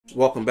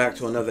Welcome back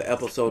to another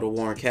episode of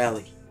War in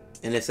Cali.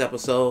 In this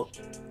episode,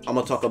 I'm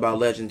going to talk about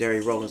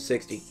legendary Rolling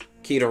 60,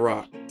 Keita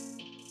Roc.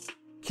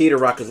 Keita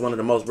Roc is one of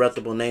the most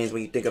reputable names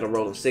when you think of the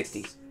Rolling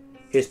 60s.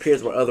 His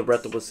peers were other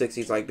reputable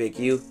 60s like Big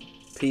U,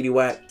 Petey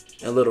Wack,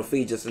 and Little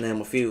Fee, just to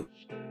name a few.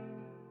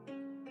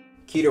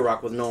 Keita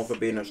Roc was known for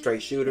being a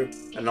straight shooter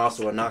and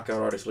also a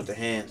knockout artist with the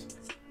hands.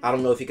 I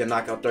don't know if he could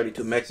knock out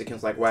 32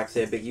 Mexicans like Wack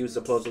said Big U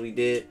supposedly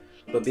did,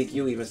 but Big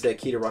U even said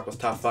Keita Roc was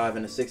top 5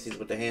 in the 60s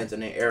with the hands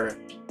in their era.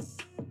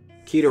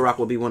 Keita Roc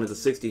will be one of the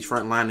 60s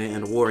frontliner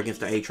in the war against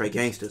the A-Train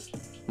Gangsters.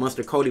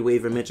 Monster Cody will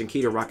even mention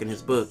Keita Roc in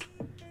his book.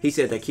 He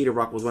said that Keita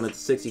Roc was one of the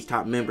 60s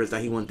top members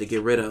that he wanted to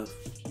get rid of.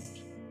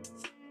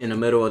 In the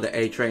middle of the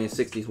A-Train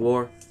 60s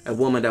war, a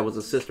woman that was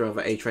a sister of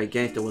an A-Train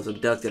gangster was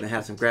abducted and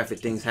had some graphic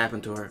things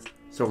happen to her.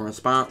 So in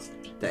response,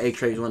 the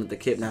A-Trains wanted to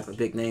kidnap a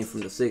big name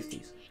from the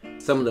 60s.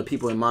 Some of the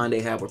people in mind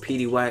they had were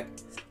Petey Wack,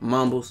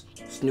 Mumbles,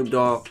 Snoop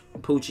Dogg,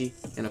 Poochie,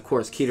 and of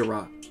course Keita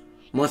Roc.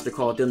 Monster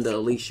called them the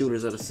elite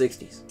shooters of the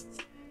 60s.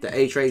 The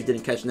A-Trains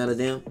didn't catch none of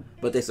them,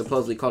 but they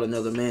supposedly caught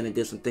another man and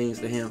did some things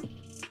to him.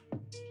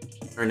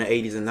 During the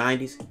 80s and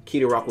 90s,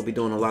 Keita Roc will be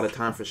doing a lot of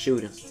time for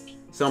shootings.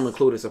 Some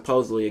included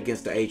supposedly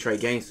against the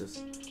A-Train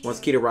Gangsters. Once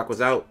Keita Roc was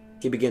out,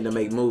 he began to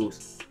make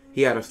moves.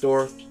 He had a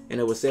store, and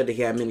it was said that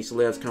he had many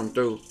celebs come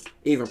through.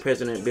 Even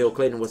President Bill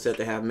Clinton was said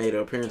to have made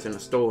an appearance in the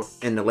store.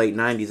 In the late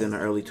 90s and the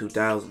early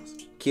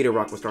 2000s, Keita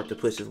Roc would start to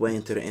push his way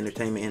into the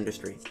entertainment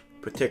industry,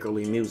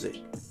 particularly music.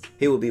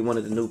 He would be one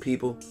of the new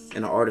people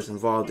and the artists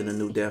involved in the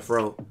new Death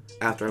Row,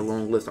 after a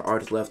long list of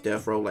artists left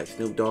Death Row like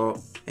Snoop Dogg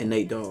and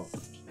Nate Dogg.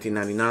 In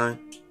 1999,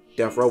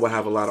 Death Row would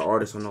have a lot of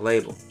artists on the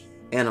label,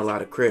 and a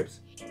lot of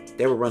Crips.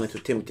 They were running to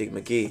Timothy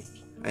McGee,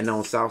 a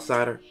known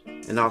Southsider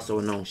and also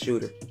a known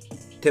shooter.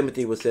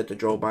 Timothy was said to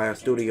drove by a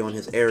studio in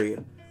his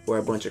area where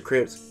a bunch of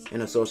Crips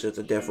and associates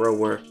of Death Row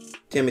were.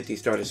 Timothy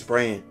started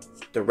spraying.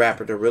 The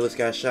rapper The Realest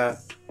got shot,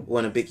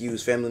 one of Big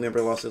U's family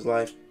member lost his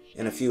life,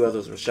 and a few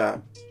others were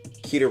shot.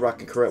 Keita Roc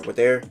and Crip were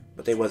there,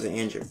 but they wasn't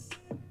injured.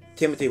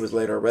 Timothy was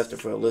later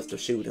arrested for a list of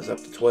shootings up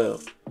to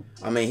 12.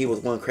 I mean, he was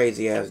one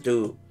crazy ass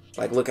dude.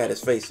 Like, look at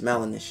his face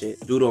smiling and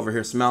shit. Dude over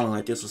here smiling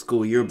like this was a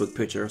school yearbook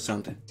picture or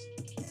something.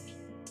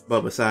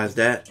 But besides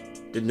that,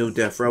 the new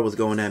Death Row was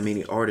going at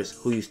many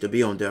artists who used to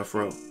be on Death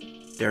Row.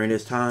 During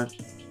this time,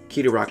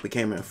 Keita Roc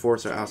became an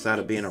enforcer outside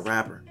of being a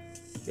rapper.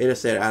 It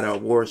is said at an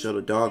award show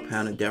the Dogg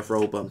Pound and Death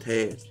Row bumped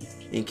heads,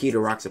 and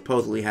Keita Roc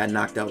supposedly had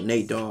knocked out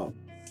Nate Dogg.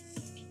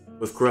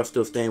 With Crip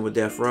still staying with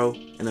Death Row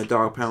and the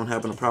Dogg Pound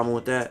having a problem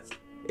with that,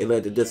 it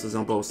led to disses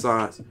on both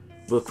sides.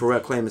 With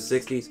Crip claiming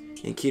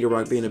 60s and Keita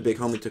Roc being a big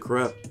homie to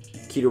Crip,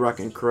 Keita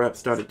Roc and Crip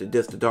started to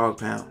diss the Dogg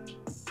Pound.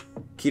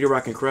 Keita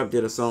Roc and Crip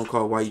did a song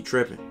called Why You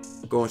Trippin',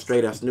 going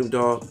straight at Snoop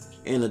Dogg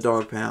and the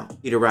Dogg Pound.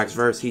 Keita Roc's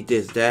verse, he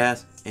dissed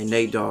Daz and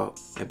Nate Dogg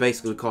and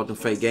basically called them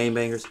fake game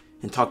bangers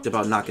and talked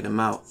about knocking them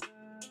out.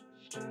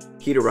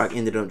 Keita Roc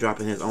ended up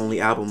dropping his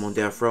only album on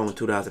Death Row in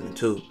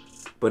 2002,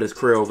 but his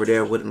career over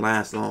there wouldn't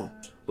last long,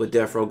 with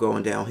Death Row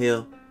going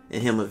downhill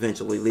and him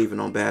eventually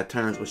leaving on bad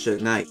terms with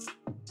Suge Knight.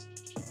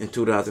 In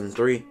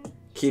 2003,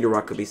 Keita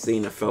Roc could be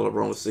seen in a fellow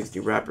Rolling 60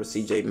 rapper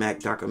CJ Mack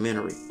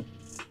documentary.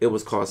 It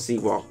was called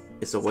Seawalk,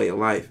 It's a Way of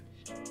Life.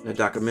 In the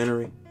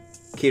documentary,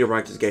 Keita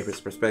Roc just gave his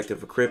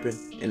perspective of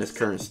Crippin' in his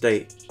current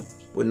state.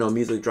 With no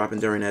music dropping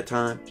during that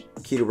time,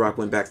 Keita Roc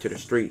went back to the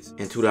streets.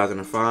 In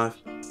 2005,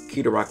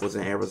 Keita Roc was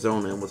in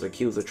Arizona and was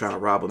accused of trying to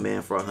rob a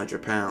man for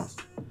 100 pounds,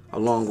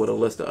 along with a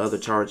list of other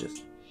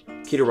charges.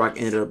 Keita Roc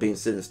ended up being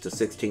sentenced to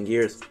 16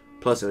 years,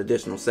 plus an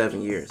additional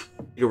 7 years.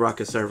 Keita Roc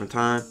is serving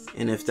time,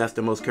 and if that's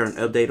the most current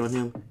update on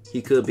him,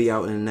 he could be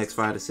out in the next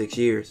 5 to 6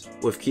 years.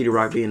 With Keita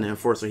Roc being the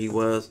enforcer he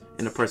was,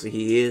 and the person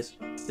he is,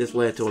 this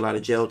led to a lot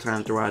of jail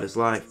time throughout his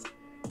life.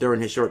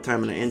 During his short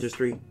time in the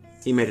industry,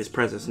 he made his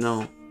presence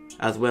known,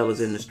 as well as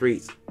in the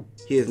streets.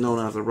 He is known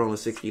as a Rolling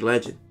 60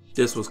 legend.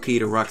 This was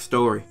Keita Roc's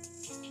story.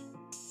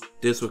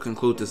 This will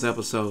conclude this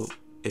episode.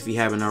 If you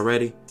haven't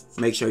already,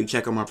 make sure you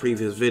check out my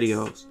previous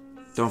videos.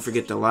 Don't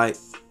forget to like,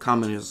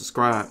 comment, and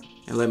subscribe,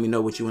 and let me know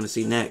what you want to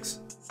see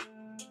next.